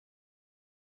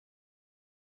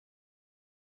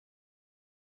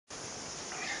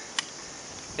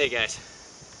Hey guys,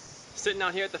 sitting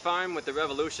out here at the farm with the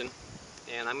Revolution,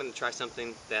 and I'm going to try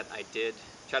something that I did,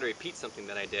 try to repeat something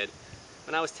that I did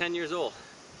when I was 10 years old,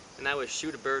 and that was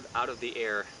shoot a bird out of the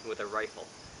air with a rifle.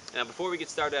 Now before we get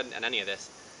started on any of this,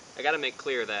 I got to make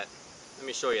clear that, let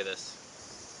me show you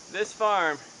this. This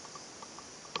farm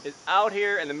is out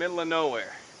here in the middle of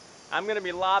nowhere. I'm going to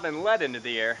be lobbing lead into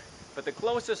the air, but the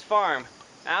closest farm,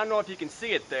 I don't know if you can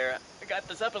see it there, I got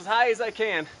this up as high as I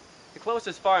can. The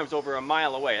closest farm's over a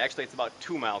mile away. Actually, it's about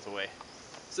 2 miles away.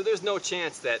 So there's no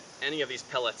chance that any of these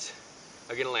pellets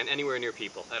are going to land anywhere near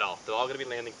people at all. They're all going to be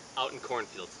landing out in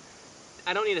cornfields.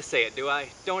 I don't need to say it, do I?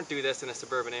 Don't do this in a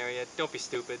suburban area. Don't be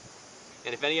stupid.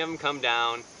 And if any of them come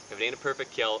down, if it ain't a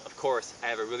perfect kill, of course, I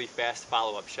have a really fast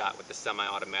follow-up shot with the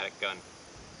semi-automatic gun.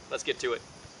 Let's get to it.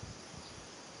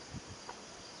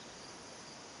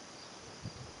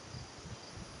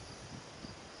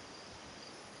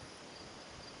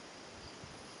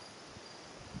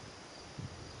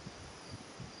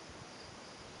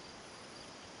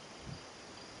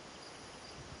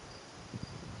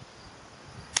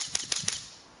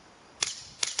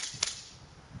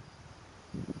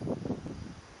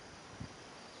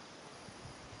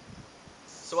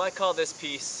 So I call this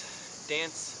piece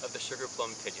Dance of the Sugar Plum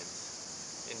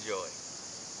Pigeons. Enjoy.